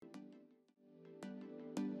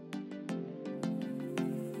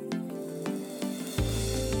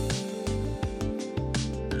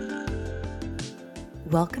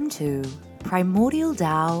Welcome to Primordial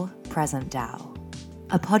Tao, Present Tao,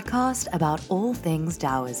 a podcast about all things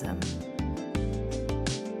Taoism.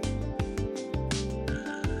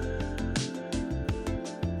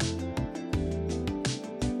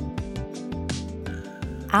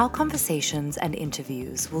 Our conversations and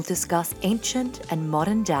interviews will discuss ancient and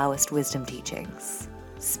modern Taoist wisdom teachings,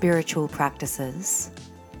 spiritual practices,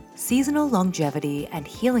 seasonal longevity and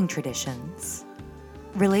healing traditions,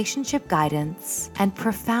 relationship guidance, and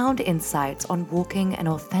profound insights on walking an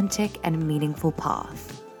authentic and meaningful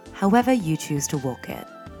path, however you choose to walk it.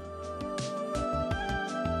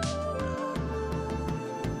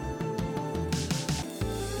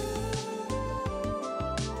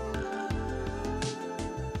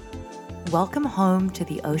 Welcome home to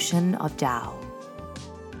the ocean of Tao.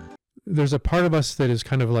 There's a part of us that is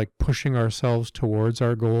kind of like pushing ourselves towards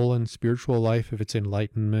our goal in spiritual life, if it's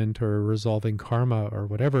enlightenment or resolving karma or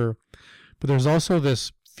whatever. But there's also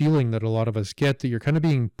this feeling that a lot of us get that you're kind of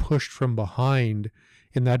being pushed from behind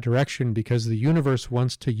in that direction because the universe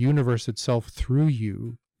wants to universe itself through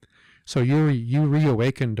you. So you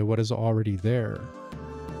reawaken to what is already there.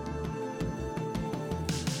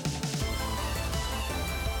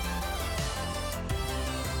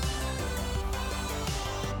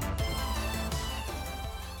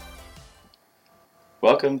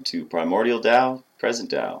 Welcome to Primordial Tao, Present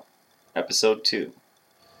Tao, Episode 2.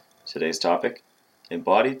 Today's topic,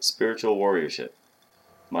 Embodied Spiritual Warriorship.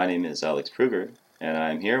 My name is Alex Kruger, and I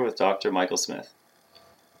am here with Dr. Michael Smith.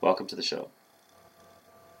 Welcome to the show.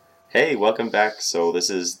 Hey, welcome back. So this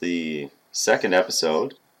is the second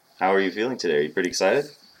episode. How are you feeling today? Are you pretty excited?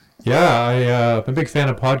 Yeah, I'm a big fan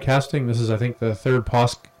of podcasting. This is, I think, the third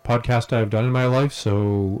podcast I've done in my life,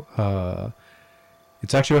 so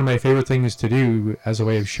it's actually one of my favorite things to do as a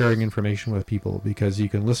way of sharing information with people because you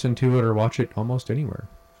can listen to it or watch it almost anywhere.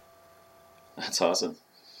 That's awesome.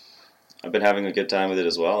 I've been having a good time with it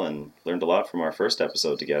as well and learned a lot from our first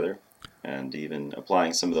episode together and even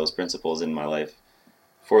applying some of those principles in my life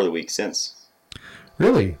for the week since.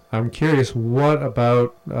 Really? I'm curious, what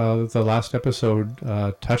about the last episode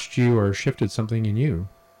touched you or shifted something in you?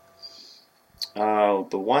 The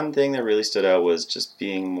one thing that really stood out was just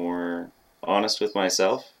being more honest with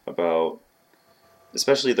myself about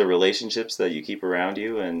especially the relationships that you keep around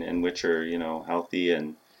you and which are, healthy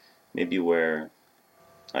and maybe where,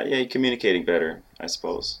 you're communicating better, I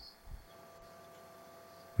suppose.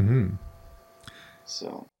 Mm-hmm.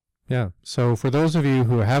 So. Yeah. So for those of you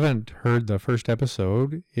who haven't heard the first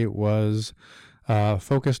episode, it was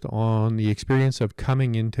focused on the experience of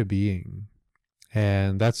coming into being.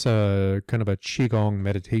 And that's a kind of a Qigong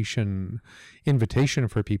meditation invitation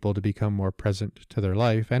for people to become more present to their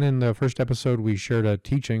life. And in the first episode, we shared a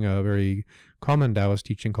teaching, a very common Taoist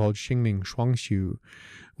teaching called Xingming Shuangxiu,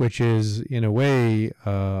 which is, in a way,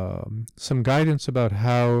 some guidance about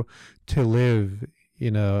how to live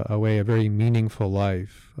in a way, a very meaningful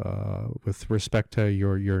life with respect to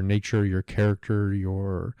your nature, your character,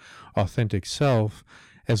 your authentic self,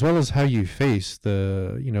 as well as how you face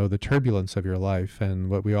the turbulence of your life and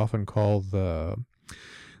what we often call the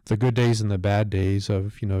good days and the bad days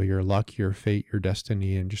of, your luck, your fate, your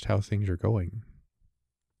destiny, and just how things are going.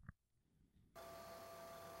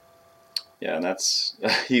 Yeah, and that's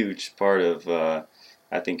a huge part of,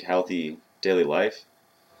 I think, healthy daily life.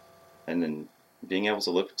 And then being able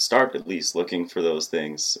to start at least looking for those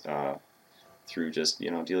things through just,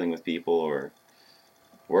 dealing with people or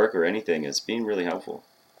work or anything has been really helpful.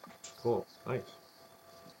 Cool. Nice.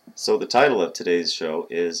 So the title of today's show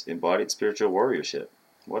is Embodied Spiritual Warriorship.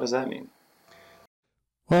 What does that mean?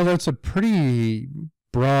 Well, that's a pretty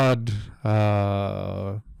broad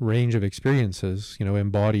range of experiences,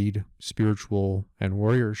 embodied, spiritual, and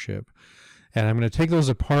warriorship. And I'm going to take those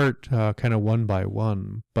apart kind of one by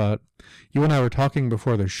one. But you and I were talking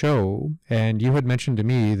before the show, and you had mentioned to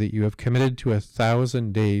me that you have committed to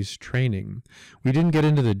 1,000 days training. We didn't get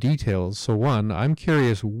into the details. So one, I'm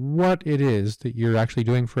curious what it is that you're actually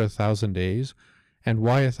doing for 1,000 days and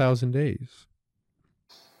why 1,000 days?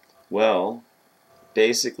 Well,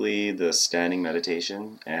 basically the standing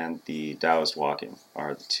meditation and the Taoist walking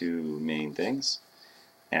are the two main things.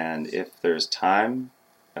 And if there's time,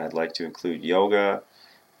 I'd like to include yoga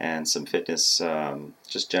and some fitness,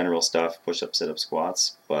 just general stuff, push-up, sit-up,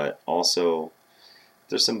 squats, but also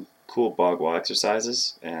there's some cool Bagua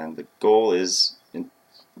exercises, and the goal is,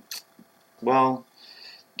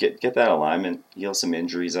 get that alignment, heal some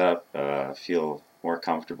injuries up, feel more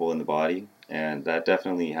comfortable in the body, and that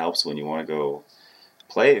definitely helps when you want to go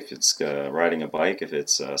play, if it's riding a bike, if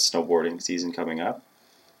it's snowboarding season coming up.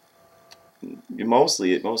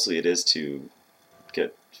 Mostly it is to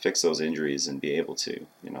fix those injuries and be able to,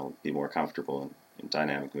 be more comfortable in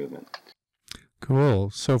dynamic movement. Cool.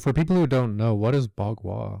 So for people who don't know, what is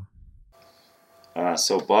Bagua?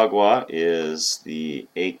 So Bagua is the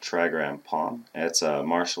 8 trigram palm. It's a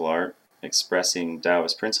martial art expressing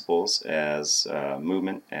Taoist principles as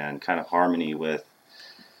movement and kind of harmony with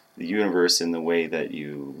the universe in the way that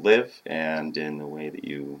you live and in the way that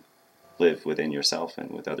you live within yourself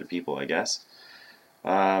and with other people, I guess.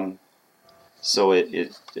 So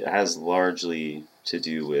it has largely to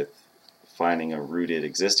do with finding a rooted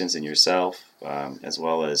existence in yourself, as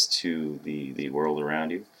well as to the world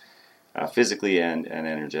around you, physically and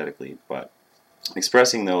energetically. But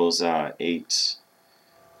expressing those 8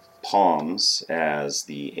 palms as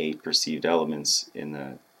the 8 perceived elements in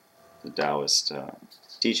the Taoist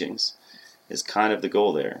teachings is kind of the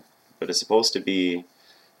goal there. But it's supposed to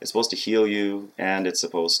heal you, and it's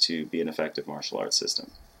supposed to be an effective martial arts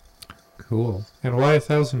system. Cool. And why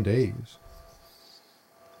 1,000 days?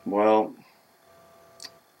 Well,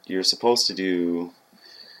 you're supposed to do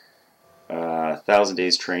 1,000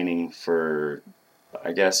 days training for,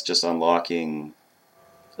 I guess, just unlocking,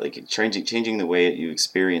 like changing the way you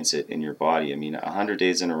experience it in your body. I mean, 100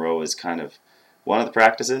 days in a row is kind of one of the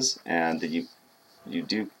practices, and that you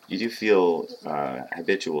do feel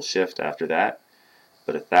habitual shift after that.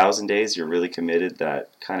 But 1,000 days, you're really committed. That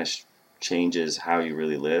kind of changes how you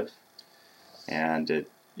really live, and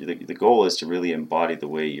the goal is to really embody the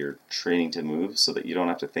way you're training to move, so that you don't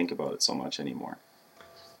have to think about it so much anymore.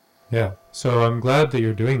 Yeah, so I'm glad that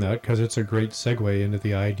you're doing that, because it's a great segue into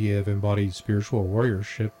the idea of embodied spiritual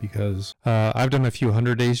warriorship, because I've done a few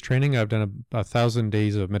 100 days training, I've done 1,000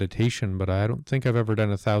 days of meditation, but I don't think I've ever done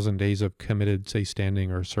 1,000 days of committed, say,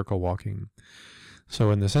 standing or circle walking. So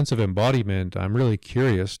in the sense of embodiment, I'm really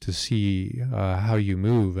curious to see how you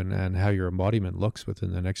move and how your embodiment looks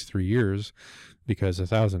within the next 3 years, because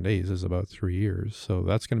 1,000 days is about 3 years. So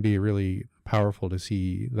that's going to be really powerful to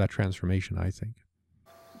see that transformation, I think.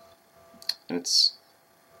 And it's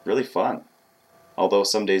really fun. Although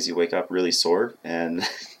some days you wake up really sore, and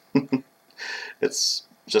it's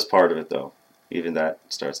just part of it, though. Even that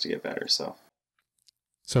starts to get better, so...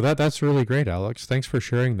 So that's really great, Alex. Thanks for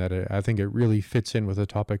sharing that. I think it really fits in with the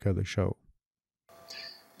topic of the show.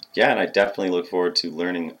 Yeah, and I definitely look forward to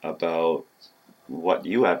learning about what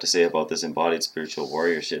you have to say about this embodied spiritual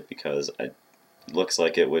warriorship, because it looks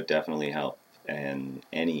like it would definitely help in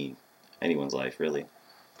anyone's life, really.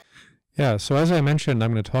 Yeah, so as I mentioned,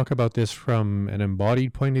 I'm going to talk about this from an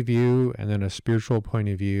embodied point of view, and then a spiritual point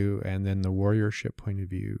of view, and then the warriorship point of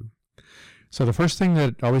view. So the first thing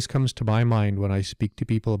that always comes to my mind when I speak to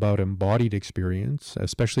people about embodied experience,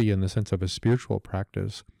 especially in the sense of a spiritual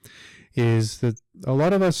practice, is that a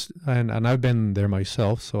lot of us, and I've been there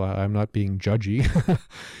myself, so I'm not being judgy,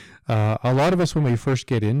 a lot of us, when we first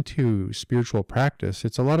get into spiritual practice,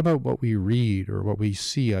 it's a lot about what we read or what we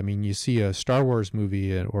see. I mean, you see a Star Wars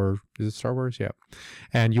movie, or is it Star Wars? Yeah.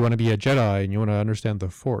 And you want to be a Jedi and you want to understand the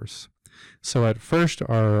Force. So at first,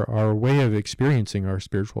 our way of experiencing our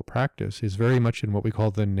spiritual practice is very much in what we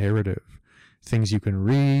call the narrative. Things you can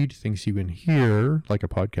read, things you can hear, like a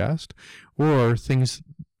podcast, or things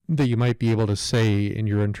that you might be able to say in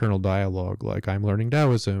your internal dialogue, like I'm learning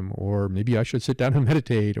Taoism, or maybe I should sit down and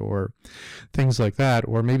meditate, or things like that,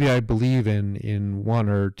 or maybe I believe in 1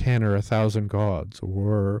 or 10 or 1,000 gods,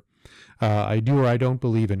 or I do or I don't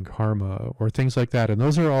believe in karma, or things like that. And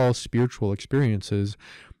those are all spiritual experiences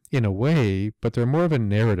in a way, but they're more of a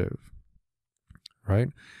narrative, right?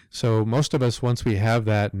 So most of us, once we have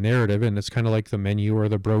that narrative, and it's kind of like the menu or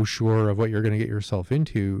the brochure of what you're going to get yourself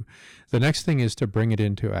into, the next thing is to bring it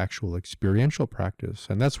into actual experiential practice.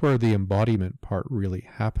 And that's where the embodiment part really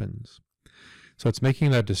happens. So it's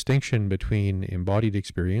making that distinction between embodied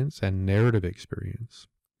experience and narrative experience.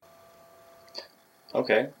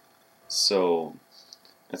 Okay. So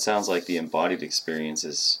it sounds like the embodied experience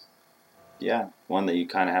is, one that you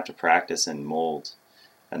kind of have to practice and mold.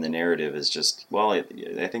 And the narrative is just, I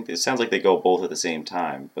think it sounds like they go both at the same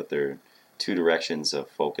time, but they're 2 directions of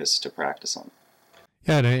focus to practice on.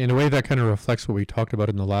 Yeah, and in a way that kind of reflects what we talked about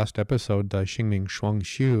in the last episode, the Xingming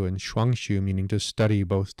Shuangxiu, and Shuangxiu meaning to study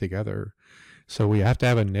both together. So we have to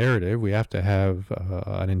have a narrative, we have to have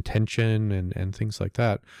an intention and things like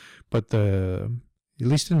that. But at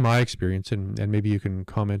least in my experience, and maybe you can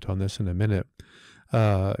comment on this in a minute,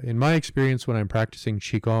 in my experience when I'm practicing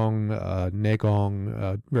Qigong,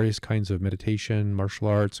 Neigong, various kinds of meditation, martial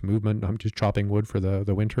arts, movement, I'm just chopping wood for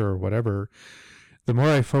the winter or whatever, the more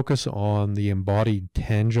I focus on the embodied,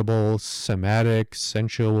 tangible, somatic,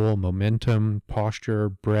 sensual, momentum, posture,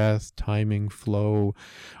 breath, timing, flow,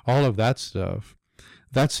 all of that stuff,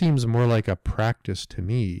 that seems more like a practice to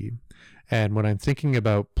me. And when I'm thinking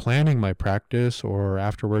about planning my practice, or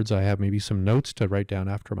afterwards I have maybe some notes to write down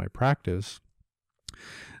after my practice,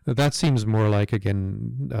 that seems more like,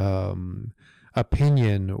 again,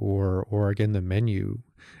 opinion, or again, the menu.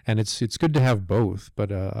 And it's good to have both,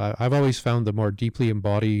 but I've always found the more deeply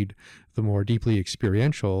embodied, the more deeply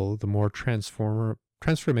experiential, the more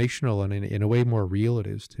transformational, and in a way more real it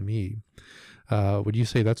is to me. Would you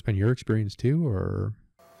say that's been your experience too, or?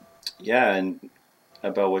 Yeah, and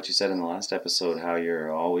about what you said in the last episode, how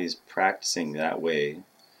you're always practicing that way.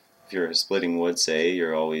 If you're splitting wood, say,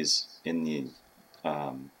 you're always in the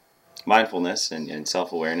mindfulness and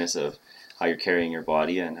self-awareness of how you're carrying your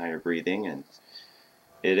body and how you're breathing. And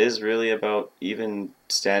it is really about even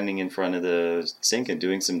standing in front of the sink and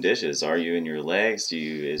doing some dishes. Are you in your legs?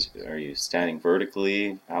 Are you standing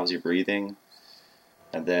vertically? How's your breathing?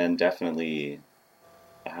 And then definitely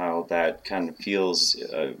how that kind of feels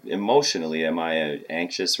emotionally. Am I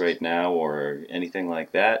anxious right now or anything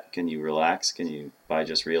like that? Can you relax? Can you, by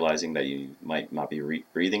just realizing that you might not be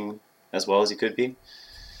breathing as well as you could be?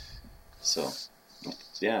 So,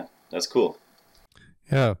 yeah, that's cool.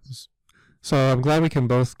 Yeah. So I'm glad we can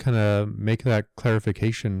both kind of make that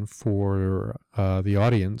clarification for the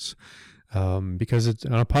audience, because it's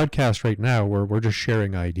on a podcast right now where we're just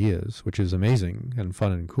sharing ideas, which is amazing and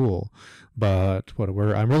fun and cool. But what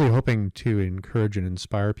I'm really hoping to encourage and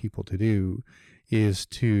inspire people to do is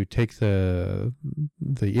to take the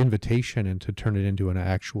invitation and to turn it into an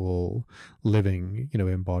actual living,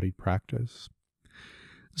 embodied practice.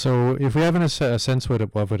 So if we have a sense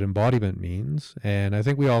of what embodiment means, and I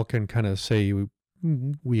think we all can kind of say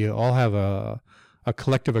we all have a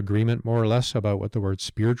collective agreement more or less about what the word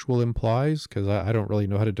spiritual implies, because I don't really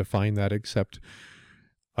know how to define that, except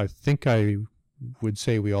I think I would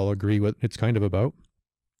say we all agree what it's kind of about.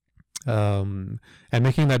 And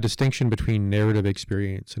making that distinction between narrative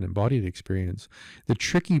experience and embodied experience. The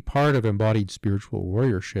tricky part of embodied spiritual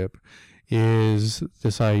warriorship is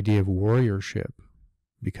this idea of warriorship.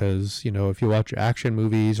 Because, if you watch action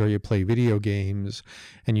movies or you play video games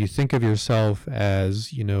and you think of yourself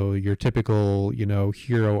as, your typical,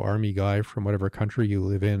 hero army guy from whatever country you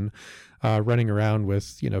live in, running around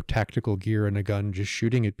with, tactical gear and a gun, just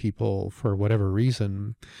shooting at people for whatever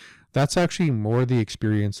reason, that's actually more the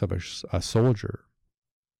experience of a soldier.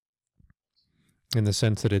 In the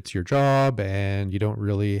sense that it's your job and you don't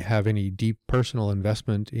really have any deep personal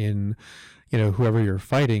investment in, whoever you're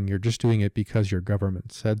fighting. You're just doing it because your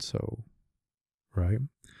government said so, right?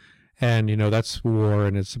 And, that's war,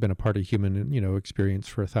 and it's been a part of human, experience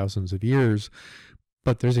for thousands of years.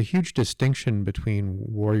 But there's a huge distinction between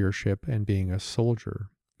warriorship and being a soldier.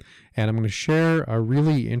 And I'm going to share a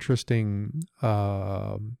really interesting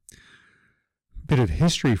bit of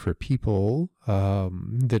history for people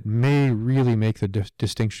that may really make the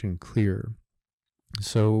distinction clear.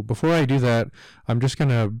 So before I do that, I'm just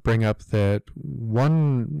going to bring up that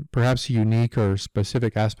one perhaps unique or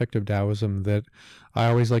specific aspect of Taoism that I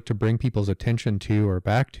always like to bring people's attention to or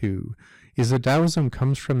back to is that Taoism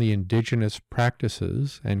comes from the indigenous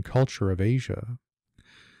practices and culture of Asia.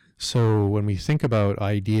 So when we think about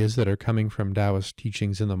ideas that are coming from Taoist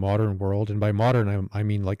teachings in the modern world, and by modern I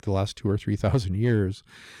mean like the last 2,000 or 3,000 years,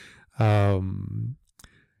 when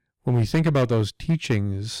we think about those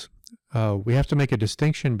teachings, we have to make a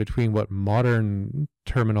distinction between what modern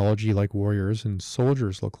terminology like warriors and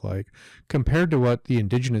soldiers look like compared to what the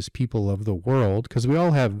indigenous people of the world, because we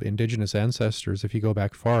all have indigenous ancestors if you go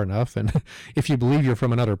back far enough, and if you believe you're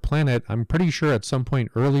from another planet, I'm pretty sure at some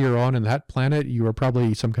point earlier on in that planet you were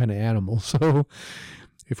probably some kind of animal. So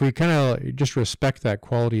if we kind of just respect that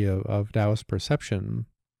quality of Taoist perception,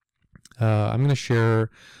 I'm going to share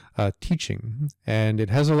teaching, and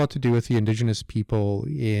it has a lot to do with the indigenous people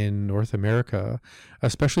in North America,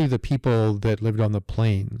 especially the people that lived on the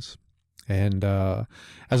plains. And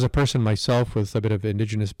as a person myself with a bit of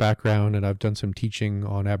indigenous background, and I've done some teaching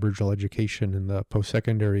on Aboriginal education in the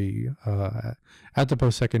post-secondary, at the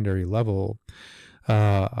post-secondary level,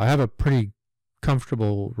 I have a pretty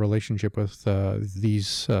comfortable relationship with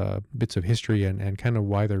these bits of history and kind of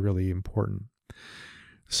why they're really important.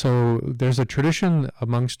 So there's a tradition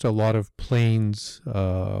amongst a lot of Plains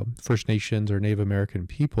First Nations or Native American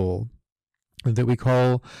people that we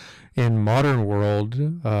call, in modern world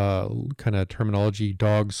kind of terminology,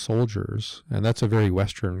 dog soldiers. And that's a very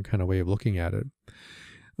Western kind of way of looking at it.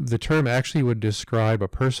 The term actually would describe a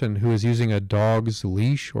person who is using a dog's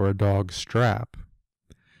leash or a dog's strap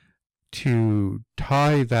to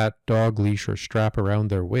tie that dog leash or strap around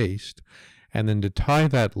their waist, and then to tie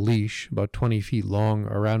that leash about 20 feet long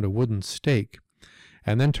around a wooden stake,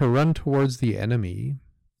 and then to run towards the enemy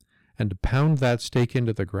and to pound that stake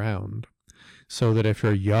into the ground, so that if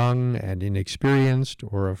you're young and inexperienced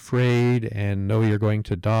or afraid and know you're going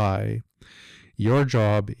to die, your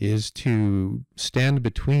job is to stand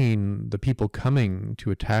between the people coming to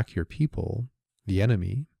attack your people, the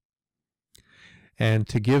enemy, and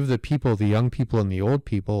to give the people, the young people and the old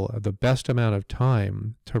people, the best amount of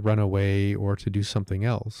time to run away or to do something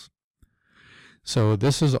else. So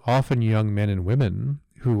this is often young men and women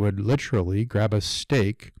who would literally grab a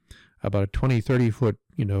stake, about a 20, 30-foot,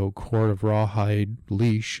 cord of rawhide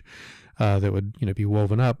leash that would, be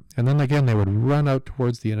woven up. And then again, they would run out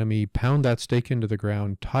towards the enemy, pound that stake into the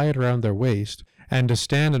ground, tie it around their waist, and to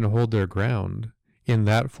stand and hold their ground in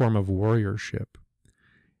that form of warriorship.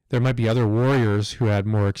 There might be other warriors who had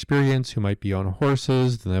more experience, who might be on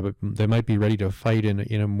horses. They might be ready to fight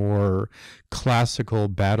in a more classical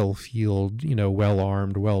battlefield,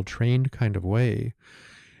 well-armed, well-trained kind of way.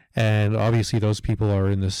 And obviously those people are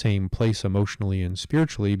in the same place emotionally and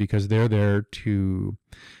spiritually because they're there to,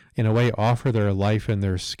 in a way, offer their life and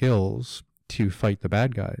their skills to fight the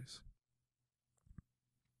bad guys.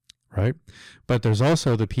 Right? But there's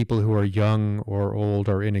also the people who are young or old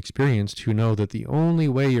or inexperienced who know that the only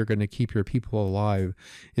way you're going to keep your people alive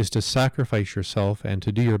is to sacrifice yourself and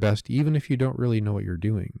to do your best, even if you don't really know what you're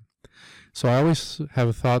doing. So I always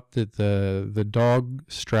have thought that the dog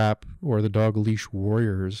strap or the dog leash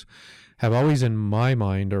warriors have always in my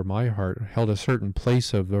mind or my heart held a certain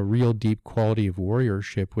place of a real deep quality of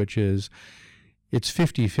warriorship, which is it's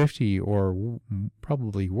 50-50 or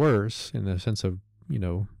probably worse in the sense of,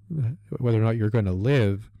 whether or not you're going to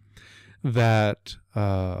live, that,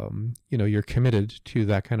 you're committed to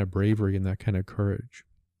that kind of bravery and that kind of courage.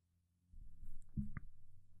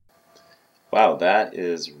 Wow, that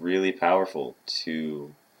is really powerful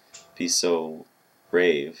to be so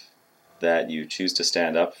brave that you choose to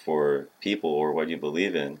stand up for people or what you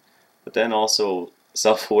believe in, but then also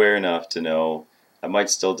self-aware enough to know I might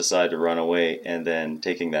still decide to run away and then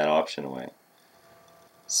taking that option away.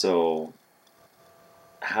 So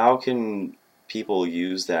how can people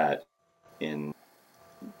use that in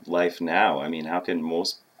life now? I mean, how can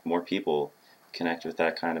more people connect with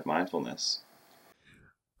that kind of mindfulness?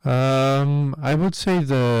 I would say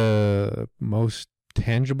the most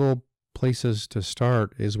tangible places to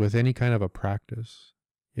start is with any kind of a practice.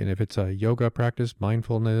 And if it's a yoga practice,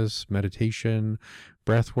 mindfulness, meditation,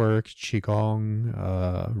 breath work,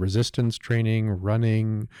 qigong, resistance training,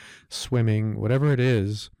 running, swimming, whatever it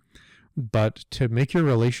is, but to make your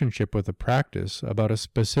relationship with the practice about a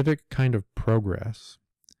specific kind of progress.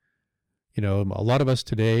 A lot of us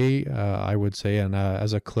today, I would say, and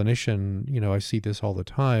as a clinician, I see this all the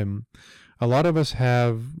time, a lot of us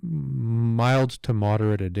have mild to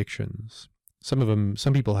moderate addictions. Some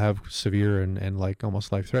people have severe and like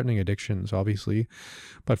almost life-threatening addictions, obviously,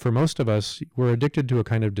 but for most of us, we're addicted to a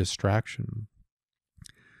kind of distraction.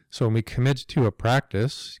 So when we commit to a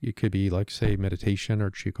practice, it could be like, say, meditation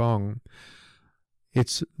or qigong,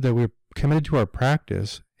 it's that we're committed to our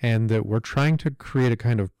practice and that we're trying to create a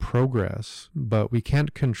kind of progress, but we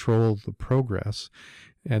can't control the progress.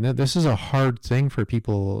 And this is a hard thing for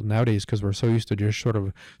people nowadays because we're so used to just sort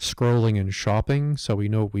of scrolling and shopping. So we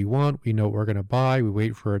know what we want, we know what we're going to buy, we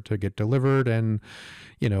wait for it to get delivered, and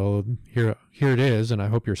here it is, and I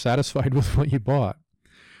hope you're satisfied with what you bought.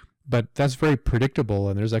 But that's very predictable,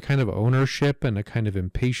 and there's a kind of ownership and a kind of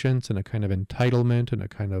impatience and a kind of entitlement and a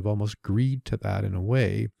kind of almost greed to that in a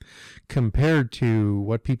way, compared to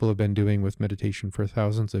what people have been doing with meditation for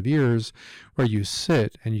thousands of years, where you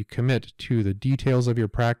sit and you commit to the details of your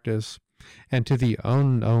practice and to the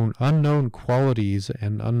unknown qualities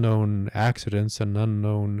and unknown accidents and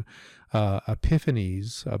unknown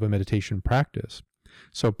epiphanies of a meditation practice.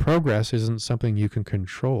 So progress isn't something you can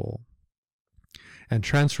control. And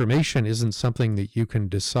transformation isn't something that you can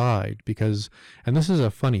decide because, and this is a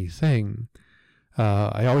funny thing,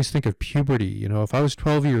 I always think of puberty. If I was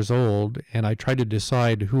 12 years old and I tried to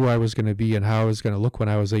decide who I was going to be and how I was going to look when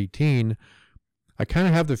I was 18, I kind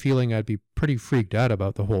of have the feeling I'd be pretty freaked out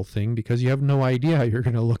about the whole thing because you have no idea how you're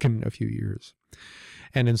going to look in a few years.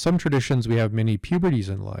 And in some traditions, we have many puberties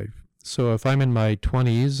in life. So if I'm in my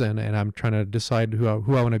 20s and I'm trying to decide who I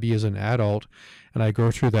want to be as an adult, and I go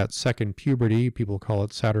through that second puberty, people call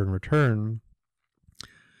it Saturn return,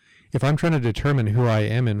 if I'm trying to determine who I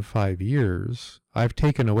am in 5 years, I've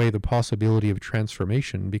taken away the possibility of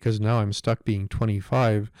transformation because now I'm stuck being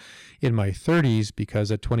 25 in my 30s because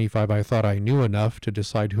at 25 I thought I knew enough to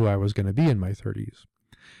decide who I was going to be in my 30s.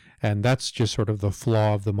 And that's just sort of the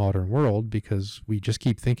flaw of the modern world, because we just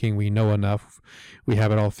keep thinking we know enough, we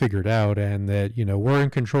have it all figured out, and that, we're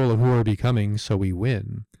in control of who we're becoming, so we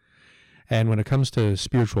win. And when it comes to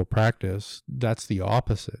spiritual practice, that's the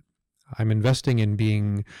opposite. I'm investing in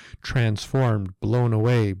being transformed, blown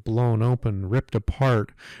away, blown open, ripped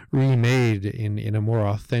apart, remade in a more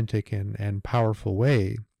authentic and powerful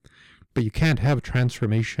way. But you can't have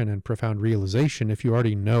transformation and profound realization if you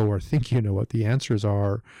already know or think you know what the answers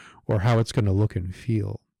are or how it's going to look and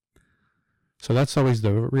feel. So that's always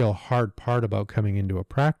the real hard part about coming into a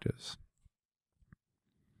practice,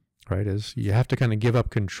 right? Is you have to kind of give up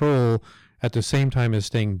control at the same time as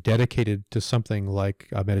staying dedicated to something like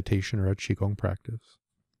a meditation or a Qigong practice.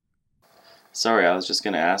 Sorry, I was just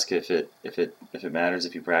going to ask if it matters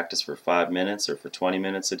if you practice for 5 minutes or for 20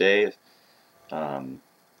 minutes a day.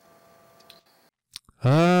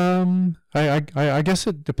 I guess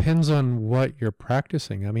it depends on what you're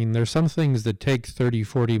practicing. I mean, there's some things that take 30,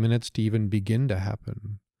 40 minutes to even begin to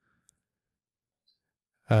happen.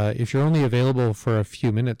 If you're only available for a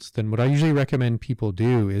few minutes, then what I usually recommend people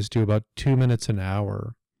do is do about 2 minutes an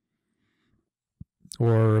hour,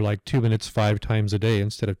 or like 2 minutes 5 times a day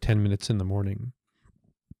instead of 10 minutes in the morning.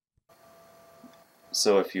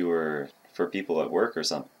 So if you were, for people at work or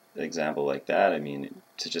some example like that, I mean,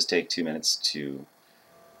 to just take 2 minutes to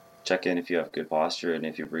check in if you have good posture and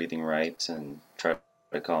if you're breathing right and try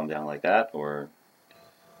to calm down like that, or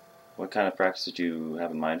what kind of practice did you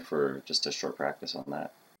have in mind for just a short practice on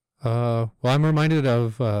that? Well, I'm reminded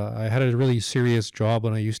of, I had a really serious job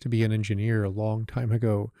when I used to be an engineer a long time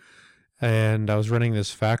ago, and I was running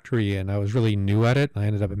this factory and I was really new at it. I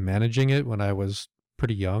ended up managing it when I was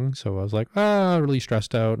pretty young. So I was like, really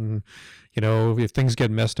stressed out. And, if things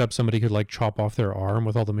get messed up, somebody could like chop off their arm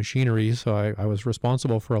with all the machinery. So I was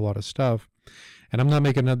responsible for a lot of stuff. And I'm not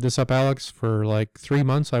making this up, Alex. For like 3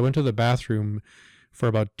 months, I went to the bathroom for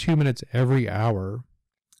about 2 minutes every hour,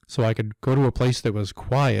 so I could go to a place that was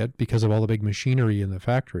quiet because of all the big machinery in the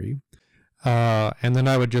factory. And then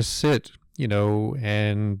I would just sit,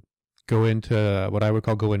 and go into what I would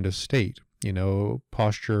call go into state,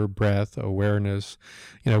 posture, breath, awareness,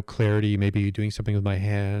 clarity, maybe doing something with my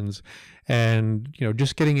hands, and,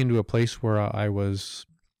 just getting into a place where I was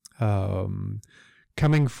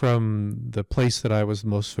coming from the place that I was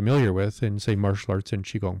most familiar with in, say, martial arts and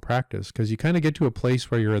Qigong practice, because you kind of get to a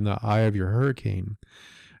place where you're in the eye of your hurricane.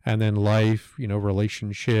 And then life,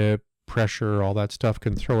 relationship, pressure, all that stuff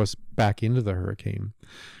can throw us back into the hurricane.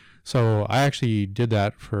 So I actually did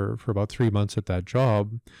that for about 3 months at that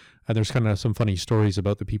job. And there's kind of some funny stories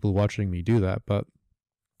about the people watching me do that. But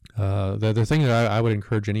the thing that I would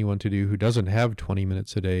encourage anyone to do who doesn't have 20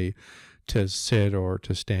 minutes a day to sit or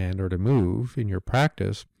to stand or to move in your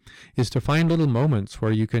practice is to find little moments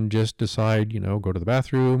where you can just decide, go to the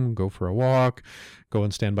bathroom, go for a walk, go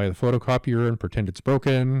and stand by the photocopier and pretend it's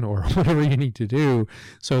broken, or whatever you need to do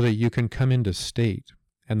so that you can come into state.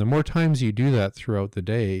 And the more times you do that throughout the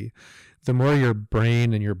day, the more your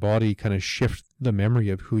brain and your body kind of shift the memory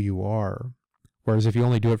of who you are. Whereas if you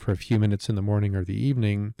only do it for a few minutes in the morning or the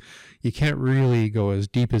evening, you can't really go as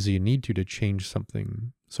deep as you need to change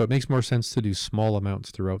something. So it makes more sense to do small amounts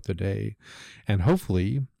throughout the day. And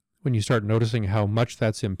hopefully, when you start noticing how much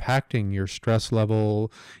that's impacting your stress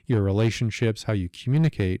level, your relationships, how you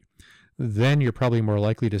communicate, then you're probably more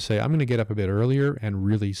likely to say, I'm going to get up a bit earlier and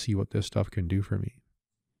really see what this stuff can do for me.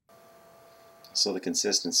 So the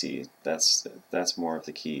consistency, that's more of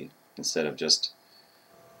the key, instead of just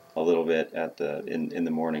a little bit in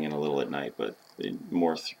the morning and a little at night, but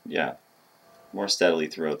more steadily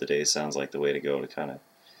throughout the day sounds like the way to go to kind of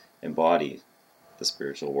embody the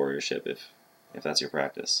spiritual warriorship, if that's your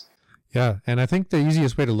practice. Yeah, and I think the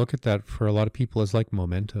easiest way to look at that for a lot of people is like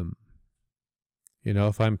momentum.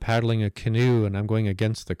 If I'm paddling a canoe and I'm going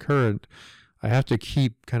against the current, I have to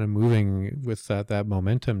keep kind of moving with that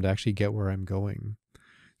momentum to actually get where I'm going.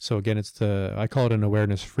 So again, I call it an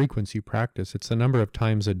awareness frequency practice. It's the number of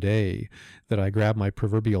times a day that I grab my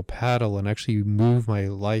proverbial paddle and actually move my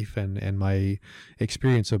life and my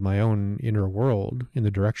experience of my own inner world in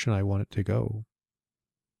the direction I want it to go.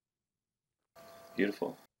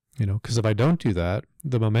 Beautiful. Because if I don't do that,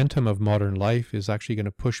 the momentum of modern life is actually going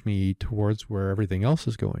to push me towards where everything else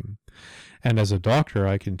is going. And as a doctor,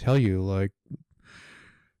 I can tell you, like,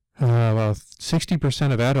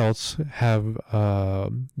 60% of adults have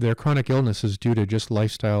their chronic illnesses due to just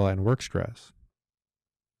lifestyle and work stress.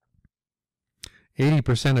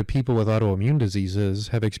 80% of people with autoimmune diseases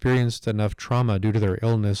have experienced enough trauma due to their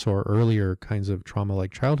illness or earlier kinds of trauma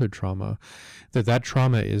like childhood trauma that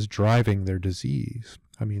trauma is driving their disease.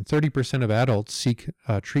 I mean, 30% of adults seek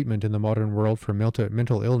treatment in the modern world for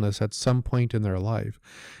mental illness at some point in their life.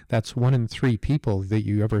 That's 1 in 3 people that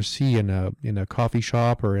you ever see in a coffee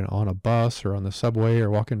shop or on a bus or on the subway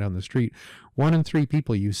or walking down the street. 1 in 3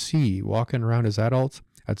 people you see walking around as adults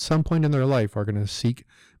at some point in their life are going to seek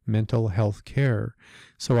mental health care.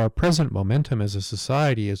 So our present momentum as a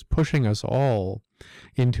society is pushing us all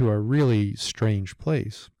into a really strange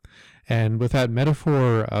place. And with that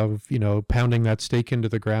metaphor of, pounding that stake into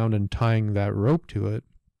the ground and tying that rope to it,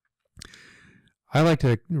 I like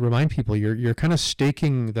to remind people you're kind of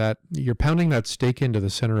you're pounding that stake into the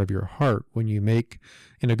center of your heart when you make,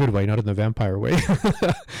 in a good way, not in the vampire way,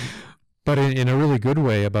 but in a really good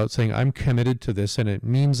way, about saying, I'm committed to this and it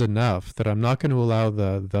means enough that I'm not going to allow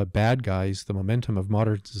the bad guys, the momentum of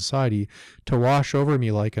modern society, to wash over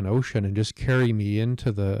me like an ocean and just carry me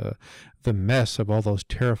into the mess of all those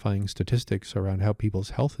terrifying statistics around how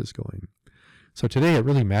people's health is going. So today it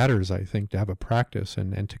really matters, I think, to have a practice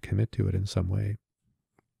and to commit to it in some way.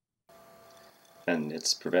 And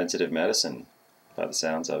it's preventative medicine by the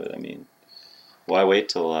sounds of it. I mean, why wait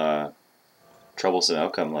till troublesome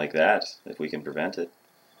outcome like that if we can prevent it?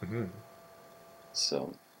 Mm-hmm.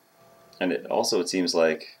 So, and it seems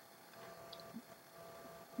like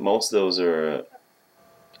most of those are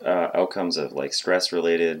outcomes of like stress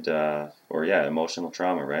related emotional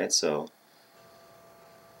trauma, right? So,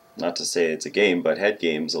 not to say it's a game, but head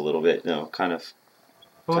games a little bit, kind of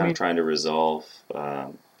trying to resolve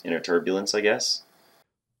inner turbulence, I guess.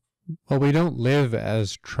 Well, we don't live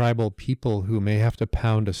as tribal people who may have to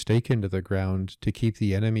pound a stake into the ground to keep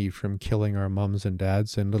the enemy from killing our mums and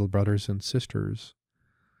dads and little brothers and sisters.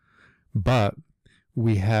 But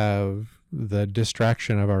we have the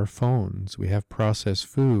distraction of our phones. We have processed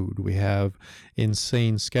food. We have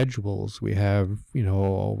insane schedules. We have,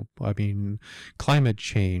 climate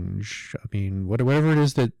change. Whatever it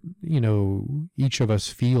is that, each of us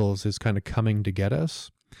feels is kind of coming to get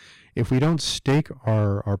us. If we don't stake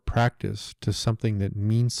our practice to something that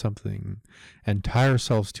means something and tie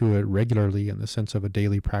ourselves to it regularly in the sense of a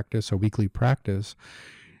daily practice, a weekly practice,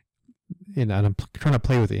 and I'm trying to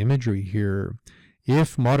play with the imagery here,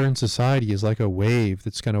 if modern society is like a wave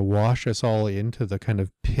that's going to wash us all into the kind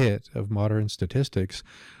of pit of modern statistics,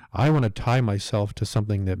 I want to tie myself to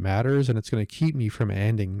something that matters, and it's going to keep me from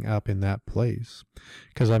ending up in that place.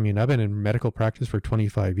 Because, I've been in medical practice for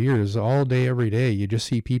 25 years. All day, every day, you just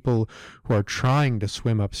see people who are trying to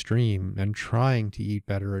swim upstream and trying to eat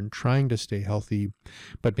better and trying to stay healthy,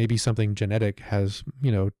 but maybe something genetic has,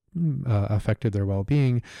 affected their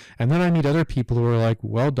well-being. And then I meet other people who are like,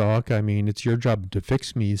 well, doc, it's your job to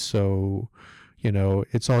fix me, so,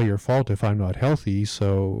 it's all your fault if I'm not healthy,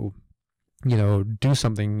 so do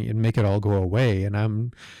something and make it all go away. And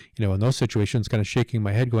I'm, in those situations, kind of shaking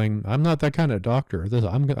my head going, I'm not that kind of doctor.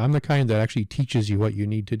 I'm the kind that actually teaches you what you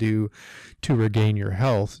need to do to regain your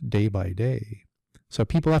health day by day. So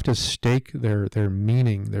people have to stake their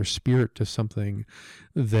meaning, their spirit to something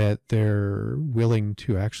that they're willing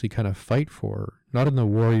to actually kind of fight for, not in the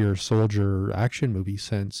warrior soldier action movie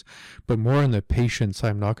sense, but more in the patience.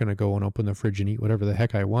 I'm not going to go and open the fridge and eat whatever the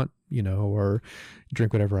heck I want, or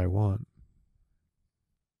drink whatever I want.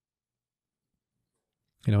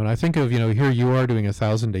 And I think of, here you are doing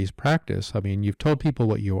 1,000 days practice. You've told people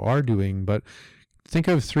what you are doing, but think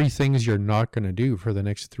of 3 things you're not going to do for the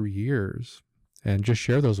next 3 years and just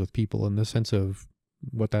share those with people in the sense of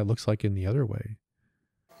what that looks like in the other way.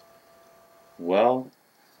 Well,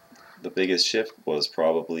 the biggest shift was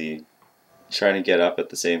probably trying to get up at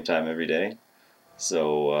the same time every day.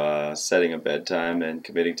 So setting a bedtime and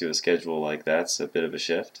committing to a schedule like that's a bit of a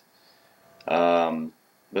shift.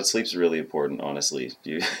 But sleep's really important, honestly.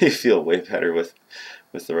 You feel way better with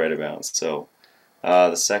the right amount. So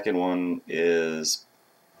the second one is,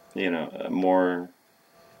 more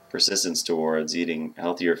persistence towards eating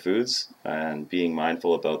healthier foods and being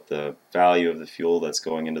mindful about the value of the fuel that's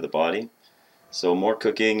going into the body. So more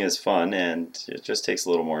cooking is fun, and it just takes a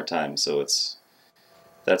little more time. So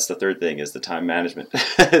that's the third thing, is the time management.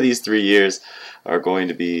 These 3 years are going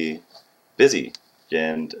to be busy,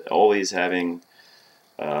 and always having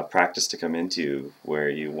practice to come into where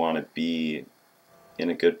you want to be in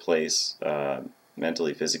a good place,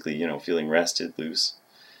 mentally, physically, feeling rested, loose,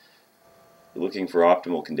 looking for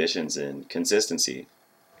optimal conditions and consistency.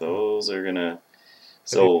 Those are gonna,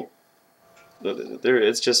 so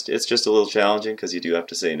it's just a little challenging because you do have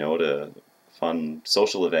to say no to fun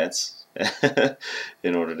social events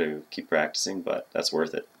in order to keep practicing, but that's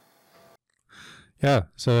worth it. Yeah,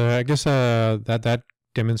 so I guess that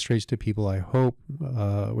demonstrates to people, I hope,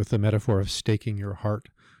 with the metaphor of staking your heart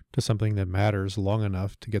to something that matters long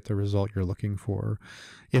enough to get the result you're looking for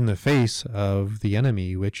in the face of the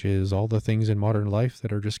enemy, which is all the things in modern life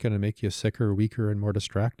that are just going to make you sicker, weaker, and more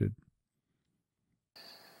distracted.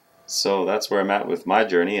 So that's where I'm at with my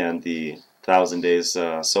journey and the 1,000 days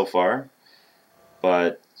so far.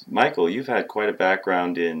 But Michael, you've had quite a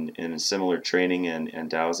background in similar training and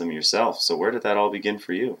Taoism yourself. So where did that all begin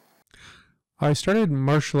for you? I started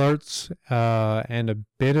martial arts and a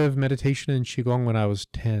bit of meditation and Qigong when I was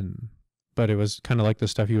 10. But it was kind of like the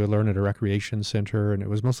stuff you would learn at a recreation center, and it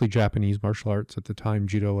was mostly Japanese martial arts at the time,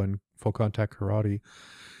 judo and full contact karate.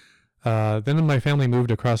 Then my family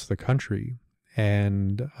moved across the country,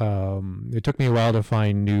 and it took me a while to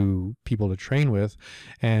find new people to train with.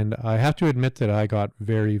 And I have to admit that I got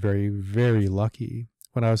very, very, very lucky.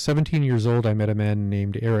 When I was 17 years old, I met a man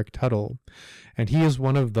named Eric Tuttle, and he is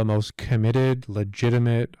one of the most committed,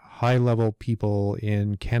 legitimate, high-level people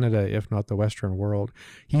in Canada, if not the Western world.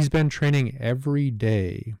 He's been training every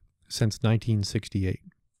day since 1968.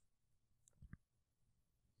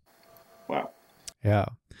 Wow. Yeah.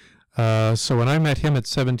 So when I met him at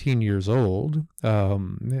 17 years old,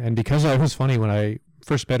 and because I was funny when I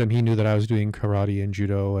first met him, he knew that I was doing karate and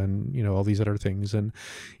judo and, all these other things. And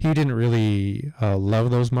he didn't really love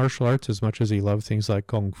those martial arts as much as he loved things like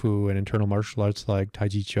Kung Fu and internal martial arts like Tai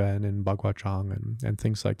Chi Chuan and Bagua Zhang and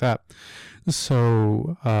things like that.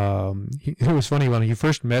 So it was funny, when he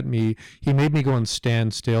first met me, he made me go and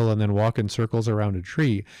stand still and then walk in circles around a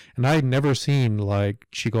tree. And I had never seen like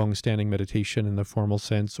Qigong standing meditation in the formal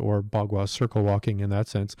sense or Bagua circle walking in that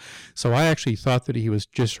sense. So I actually thought that he was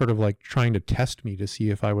just sort of like trying to test me to see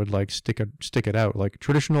if I would like stick it out. Like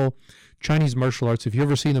traditional Chinese martial arts, if you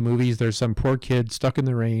ever seen the movies, there's some poor kid stuck in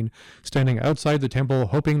the rain, standing outside the temple,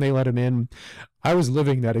 hoping they let him in. I was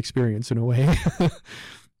living that experience in a way.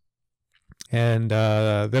 And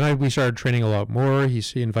then we started training a lot more.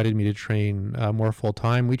 He invited me to train more full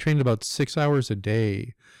time. We trained about 6 hours a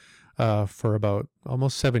day for about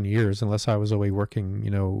almost 7 years, unless I was away working,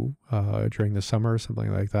 during the summer or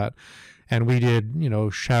something like that. And we did,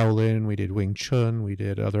 Shaolin, we did Wing Chun, we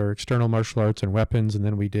did other external martial arts and weapons, and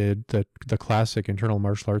then we did the classic internal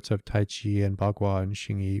martial arts of Tai Chi and Bagua and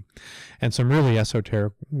Xingyi, and some really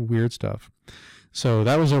esoteric, weird stuff. So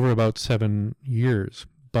that was over about 7 years.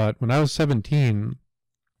 But when I was 17,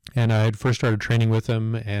 and I had first started training with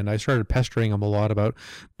him, and I started pestering him a lot about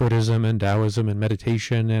Buddhism and Taoism and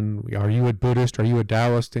meditation, and are you a Buddhist, are you a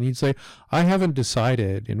Taoist? And he'd say, I haven't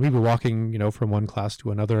decided. And we were walking, from one class to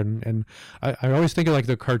another, and I always think of like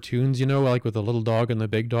the cartoons, like with the little dog and the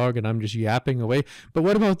big dog, and I'm just yapping away, but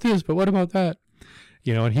what about this, but what about that?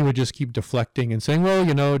 And he would just keep deflecting and saying,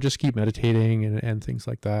 well, just keep meditating and things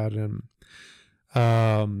like that. And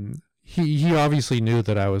he obviously knew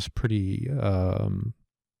that I was pretty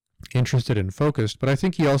interested and focused, but I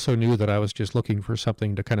think he also knew that I was just looking for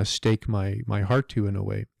something to kind of stake my heart to in a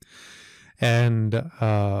way. And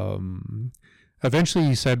eventually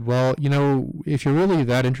he said, well, if you're really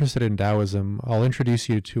that interested in Taoism, I'll introduce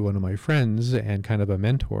you to one of my friends and kind of a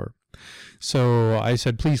mentor. So I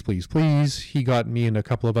said, please, please, please. He got me and a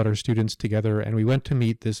couple of other students together, and we went to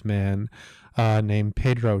meet this man named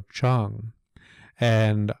Pedro Chang.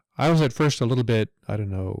 And I was at first a little bit,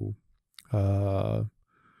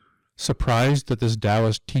 surprised that this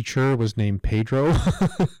Taoist teacher was named Pedro.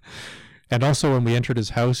 And also when we entered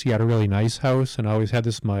his house, he had a really nice house, and I always had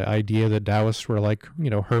my idea that Taoists were like,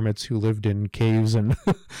 hermits who lived in caves and,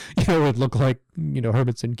 would look like,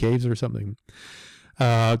 hermits in caves or something.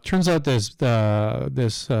 Turns out this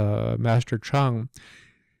Master Chang,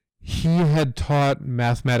 he had taught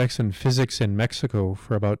mathematics and physics in Mexico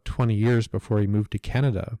for about 20 years before he moved to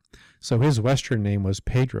Canada. So his Western name was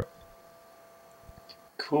Pedro.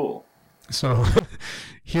 Cool. So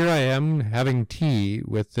here I am having tea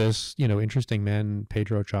with this, interesting man,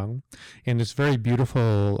 Pedro Chang, in this very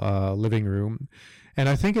beautiful living room. And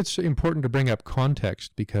I think it's important to bring up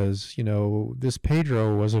context because, this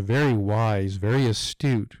Pedro was a very wise, very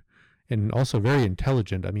astute, and also very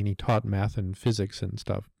intelligent. I mean, he taught math and physics and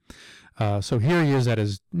stuff. So here he is at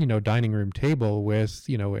his, dining room table with,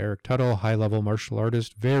 Eric Tuttle, high-level martial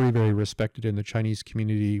artist, very, very respected in the Chinese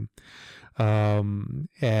community.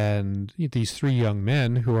 And these three young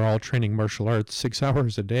men who are all training martial arts 6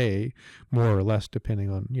 hours a day, more or less, depending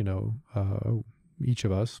on, each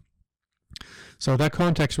of us. So that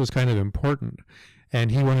context was kind of important.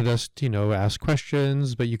 And he wanted us to, ask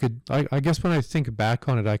questions, but I guess when I think back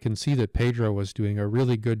on it, I can see that Pedro was doing a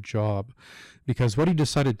really good job, because what he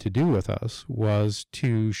decided to do with us was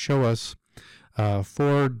to show us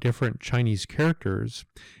 4 different Chinese characters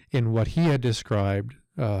in what he had described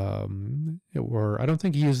or I don't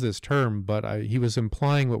think he used this term, but he was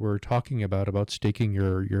implying what we were talking about staking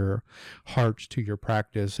your heart to your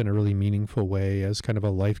practice in a really meaningful way as kind of a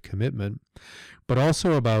life commitment, but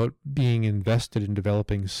also about being invested in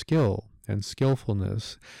developing skill and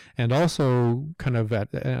skillfulness, and also kind of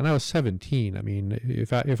and I was 17. I mean,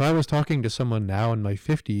 if I was talking to someone now in my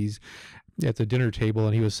 50s at the dinner table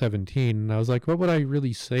and he was 17, and I was like, what would I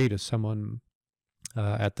really say to someone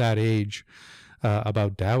at that age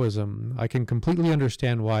about Taoism? I can completely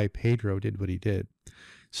understand why Pedro did what he did.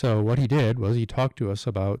 So what he did was he talked to us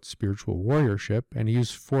about spiritual warriorship, and he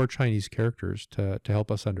used 4 Chinese characters to help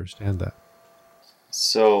us understand that.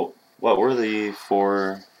 So what were the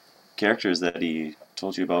 4 characters that he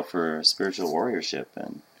told you about for spiritual warriorship,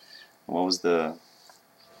 and what was the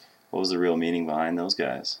real meaning behind those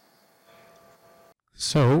guys?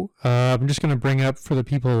 So I'm just going to bring up for the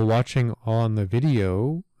people watching on the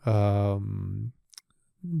video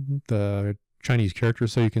the Chinese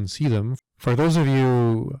characters so you can see them. For those of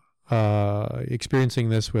you experiencing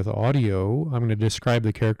this with audio, I'm going to describe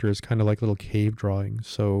the characters kind of like little cave drawings.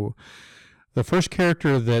 So the first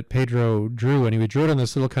character that Pedro drew, and he drew it on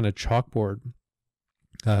this little kind of chalkboard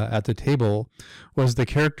at the table, was the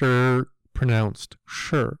character pronounced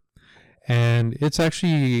 "sure." And it's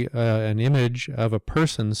actually an image of a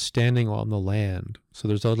person standing on the land. So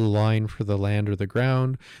there's a little line for the land or the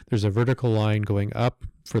ground. There's a vertical line going up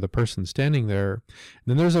for the person standing there. And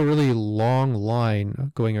then there's a really long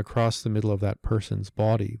line going across the middle of that person's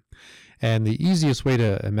body. And the easiest way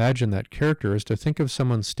to imagine that character is to think of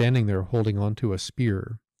someone standing there holding onto a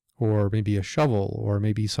spear, or maybe a shovel, or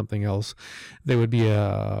maybe something else. There would be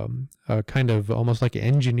a kind of almost like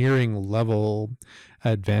engineering level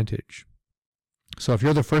advantage. So if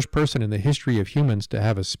you're the first person in the history of humans to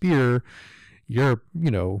have a spear, you're,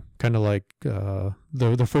 kind of like the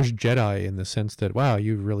first Jedi in the sense that, wow,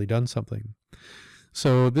 you've really done something.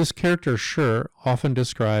 So this character, sure, often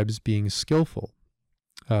describes being skillful.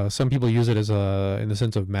 Some people use it as in the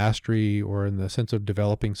sense of mastery or in the sense of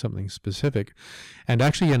developing something specific. And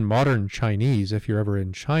actually in modern Chinese, if you're ever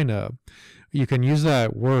in China, you can use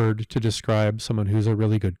that word to describe someone who's a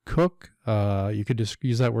really good cook. You could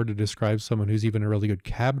use that word to describe someone who's even a really good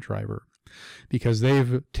cab driver, because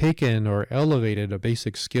they've taken or elevated a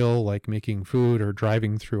basic skill like making food or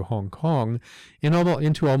driving through Hong Kong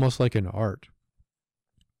into almost like an art.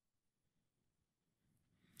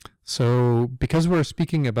 So because we're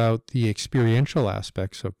speaking about the experiential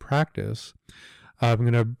aspects of practice, I'm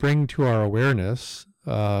going to bring to our awareness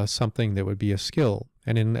something that would be a skill.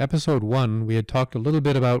 And in episode 1, we had talked a little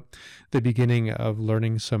bit about the beginning of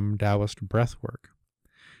learning some Taoist breath work.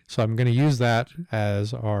 So I'm going to use that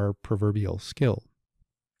as our proverbial skill.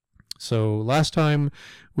 So last time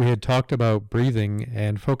we had talked about breathing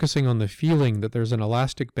and focusing on the feeling that there's an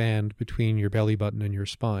elastic band between your belly button and your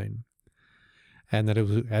spine. And that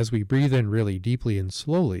as we breathe in really deeply and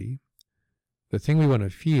slowly, the thing we want to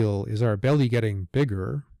feel is our belly getting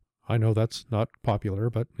bigger. I know that's not popular,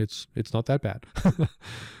 but it's not that bad.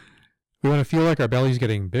 We want to feel like our belly's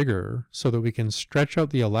getting bigger so that we can stretch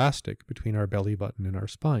out the elastic between our belly button and our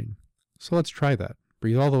spine. So let's try that.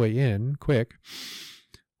 Breathe all the way in, quick,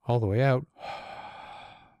 all the way out.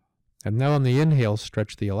 And now on the inhale,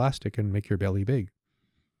 stretch the elastic and make your belly big.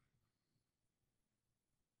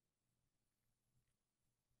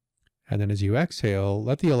 And then as you exhale,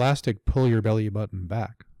 let the elastic pull your belly button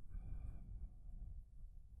back.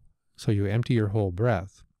 So you empty your whole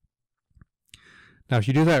breath. Now, if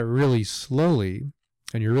you do that really slowly,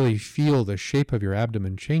 and you really feel the shape of your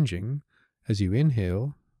abdomen changing as you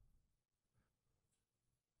inhale,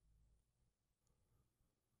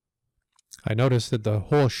 I notice that the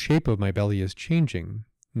whole shape of my belly is changing,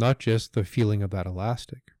 not just the feeling of that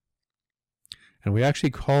elastic. And we actually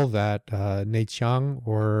call that neiqiang,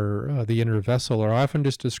 or the inner vessel, or I often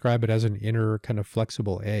just describe it as an inner kind of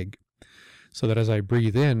flexible egg. So that as I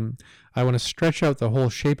breathe in, I want to stretch out the whole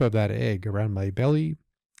shape of that egg around my belly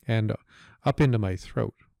and up into my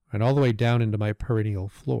throat and all the way down into my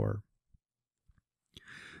perineal floor.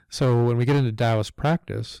 So when we get into Taoist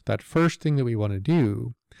practice, that first thing that we want to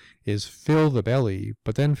do is fill the belly,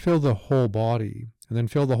 but then fill the whole body, and then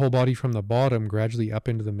fill the whole body from the bottom gradually up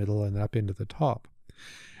into the middle and up into the top.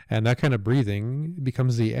 And that kind of breathing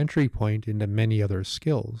becomes the entry point into many other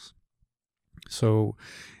skills. So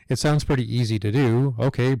it sounds pretty easy to do.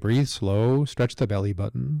 Okay, breathe slow, stretch the belly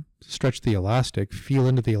button, stretch the elastic, feel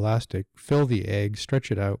into the elastic, fill the egg,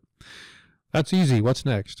 stretch it out. That's easy. What's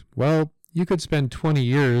next? Well, you could spend 20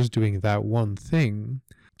 years doing that one thing.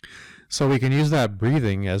 So we can use that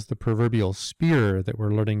breathing as the proverbial spear that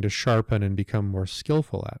we're learning to sharpen and become more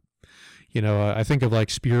skillful at. I think of like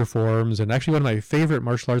spear forms, and actually one of my favorite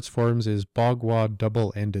martial arts forms is Bagua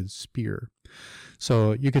double-ended spear.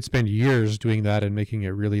 So you could spend years doing that and making it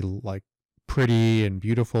really like pretty and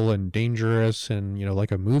beautiful and dangerous and,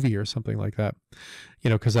 like a movie or something like that,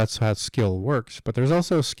 because that's how skill works. But there's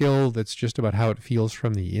also skill that's just about how it feels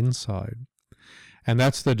from the inside. And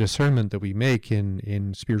that's the discernment that we make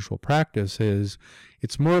in spiritual practice, is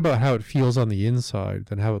it's more about how it feels on the inside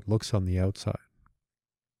than how it looks on the outside.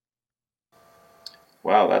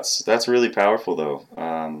 Wow, that's really powerful, though.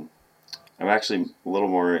 I'm actually a little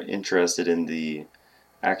more interested in the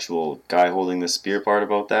actual guy holding the spear part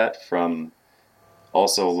about that, from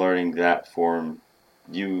also learning that form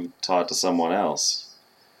you taught to someone else,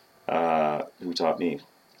 who taught me.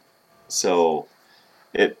 So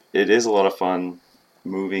it is a lot of fun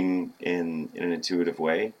moving in an intuitive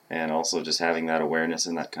way, and also just having that awareness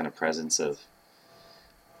and that kind of presence of,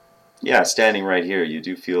 standing right here. You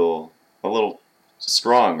do feel a little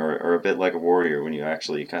strong, or a bit like a warrior when you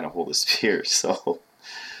actually kind of hold a spear. So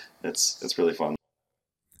it's really fun.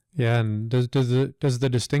 Yeah, and does the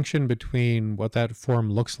distinction between what that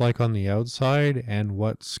form looks like on the outside and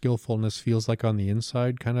what skillfulness feels like on the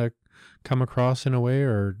inside kind of come across in a way,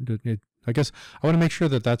 or I guess I want to make sure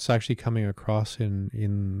that that's actually coming across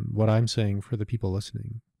in what I'm saying for the people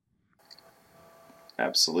listening.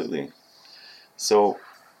 Absolutely. So,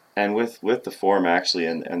 and with the form actually,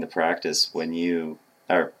 and the practice, when you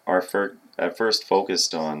are at first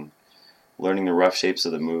focused on learning the rough shapes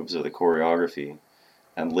of the moves or the choreography,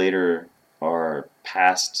 and later are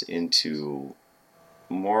passed into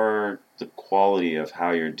more the quality of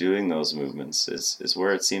how you're doing those movements, is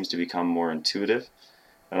where it seems to become more intuitive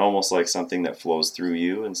and almost like something that flows through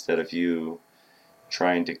you instead of you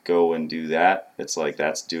trying to go and do that. It's like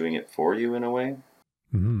that's doing it for you in a way.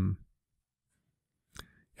 Mm-hmm.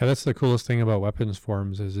 Yeah, that's the coolest thing about weapons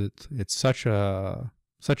forms, is it's such a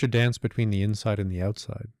dance between the inside and the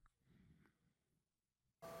outside.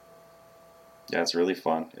 Yeah, it's really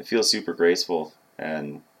fun. It feels super graceful,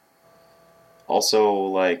 and also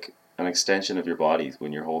like an extension of your body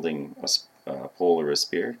when you're holding a pole or a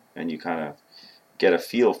spear, and you kind of get a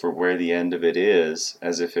feel for where the end of it is,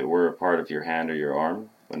 as if it were a part of your hand or your arm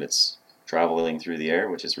when it's traveling through the air,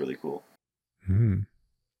 which is really cool.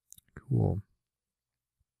 Cool.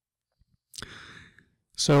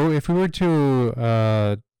 So if we were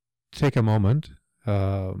to take a moment,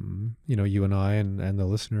 you and I and the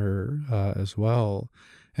listener as well,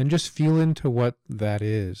 and just feel into what that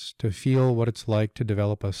is, to feel what it's like to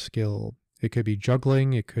develop a skill. It could be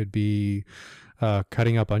juggling, it could be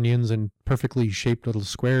cutting up onions in perfectly shaped little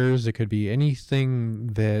squares. It could be anything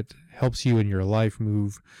that helps you in your life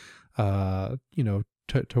move,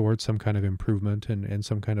 towards some kind of improvement and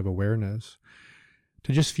some kind of awareness.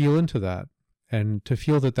 To just feel into that, and to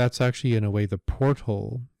feel that that's actually in a way the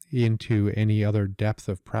portal into any other depth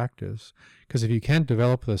of practice. Because if you can't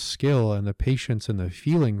develop the skill and the patience and the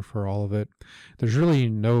feeling for all of it, there's really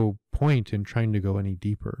no point in trying to go any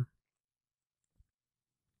deeper.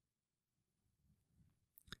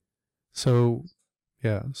 So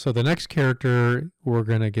the next character we're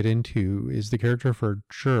going to get into is the character for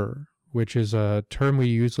Zhi, which is a term we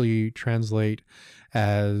usually translate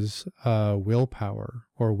as willpower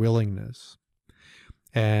or willingness.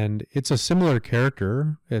 And it's a similar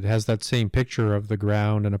character. It has that same picture of the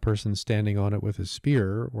ground and a person standing on it with a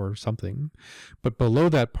spear or something. But below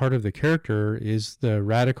that part of the character is the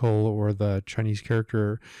radical, or the Chinese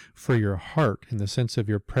character for your heart, in the sense of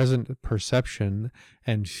your present perception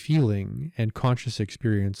and feeling and conscious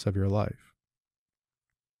experience of your life.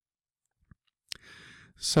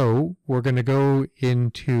 So we're going to go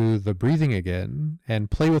into the breathing again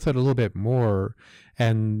and play with it a little bit more.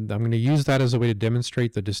 And I'm going to use that as a way to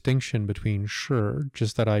demonstrate the distinction between Shi,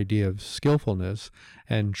 just that idea of skillfulness,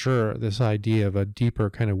 and Zhi, this idea of a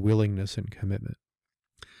deeper kind of willingness and commitment.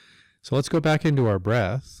 So let's go back into our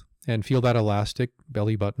breath and feel that elastic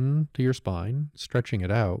belly button to your spine, stretching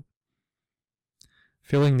it out.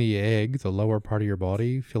 Filling the egg, the lower part of your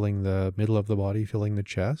body, filling the middle of the body, filling the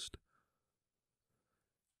chest.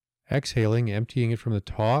 Exhaling, emptying it from the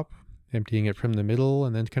top, emptying it from the middle,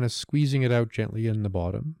 and then kind of squeezing it out gently in the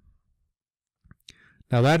bottom.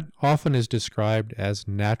 Now that often is described as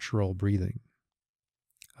natural breathing,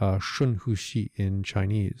 顺呼吸 in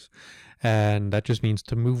Chinese, and that just means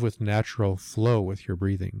to move with natural flow with your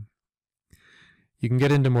breathing. You can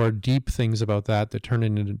get into more deep things about that turn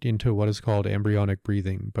into what is called embryonic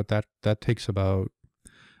breathing, but that takes about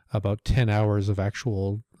 10 hours of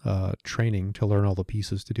actual training to learn all the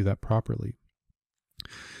pieces to do that properly.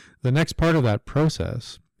 The next part of that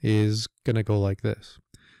process is going to go like this.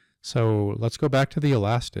 So let's go back to the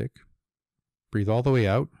elastic. breathe all the way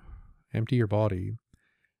out, empty your body,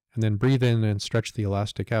 and then breathe in and stretch the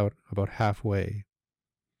elastic out about halfway.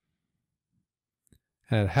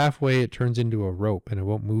 And at halfway, it turns into a rope and it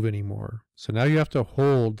won't move anymore. So now you have to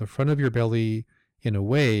hold the front of your belly in a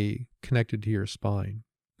way connected to your spine.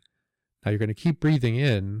 Now you're going to keep breathing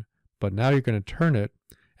in, but now you're going to turn it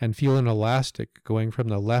and feel an elastic going from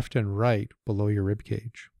the left and right below your rib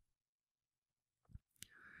cage.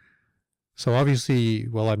 So obviously,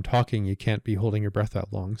 while I'm talking, you can't be holding your breath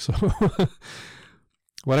that long. So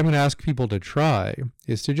what I'm going to ask people to try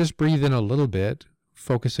is to just breathe in a little bit,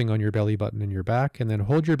 focusing on your belly button and your back, and then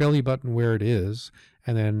hold your belly button where it is,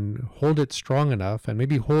 and then hold it strong enough, and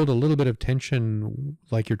maybe hold a little bit of tension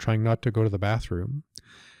like you're trying not to go to the bathroom.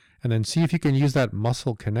 And then see if you can use that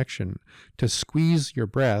muscle connection to squeeze your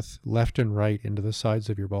breath left and right into the sides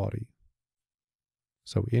of your body.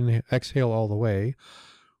 So exhale all the way.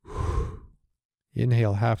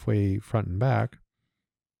 Inhale halfway front and back.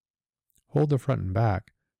 Hold the front and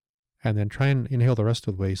back. And then try and inhale the rest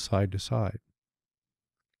of the way side to side.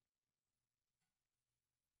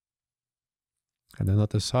 And then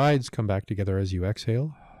let the sides come back together as you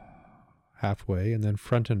exhale, halfway, and then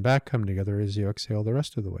front and back come together as you exhale the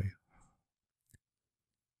rest of the way.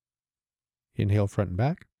 Inhale front and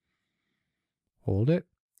back. Hold it.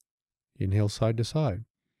 Inhale side to side.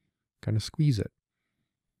 Kind of squeeze it.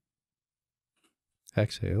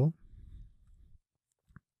 Exhale.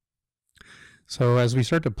 So as we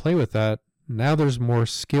start to play with that, now there's more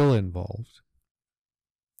skill involved.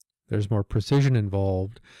 There's more precision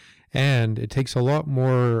involved. And it takes a lot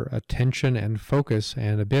more attention and focus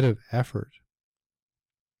and a bit of effort.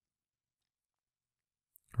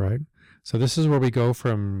 Right? So this is where we go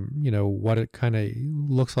from, what it kind of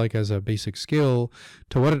looks like as a basic skill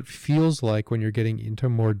to what it feels like when you're getting into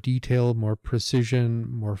more detail, more precision,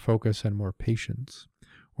 more focus, and more patience.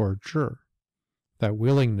 Or that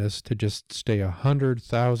willingness to just stay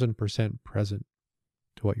 100,000% present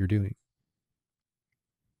to what you're doing.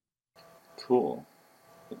 Cool.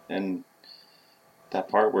 And that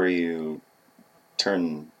part where you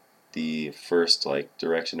turn the first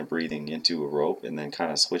direction of breathing into a rope and then kind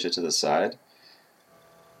of switch it to the side,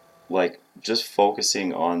 just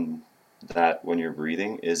focusing on that when you're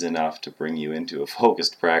breathing is enough to bring you into a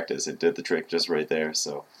focused practice. It did the trick just right there.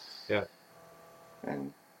 So yeah.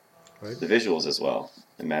 And right. The visuals as well,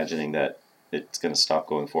 imagining that it's going to stop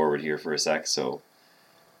going forward here for a sec, so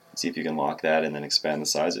see if you can lock that and then expand the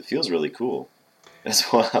size. It feels really cool as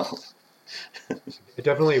well. It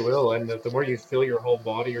definitely will, and the more you feel your whole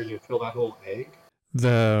body or you feel that whole egg,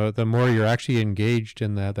 the more you're actually engaged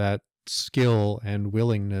in that skill and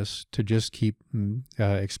willingness to just keep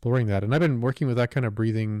exploring that. And I've been working with that kind of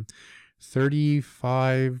breathing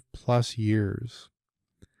 35 plus years,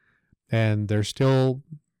 and there's still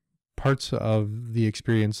parts of the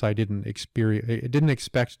experience I didn't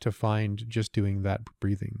expect to find just doing that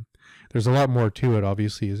breathing. There's a lot more to it,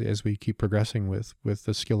 obviously, as we keep progressing with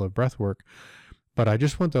the skill of breath work. But I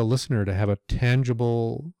just want the listener to have a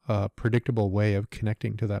tangible, predictable way of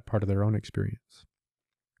connecting to that part of their own experience.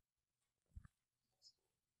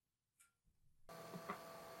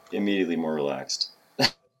 Immediately more relaxed.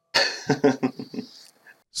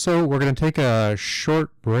 So we're going to take a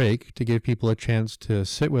short break to give people a chance to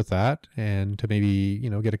sit with that and to maybe,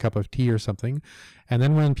 get a cup of tea or something. And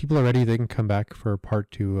then when people are ready, they can come back for part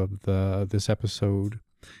 2 of this episode,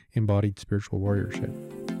 Embodied Spiritual Warriorship.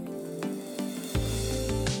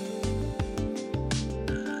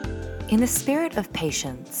 In the spirit of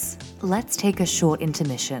patience, let's take a short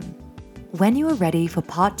intermission. When you are ready for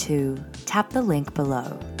part 2, tap the link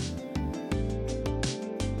below.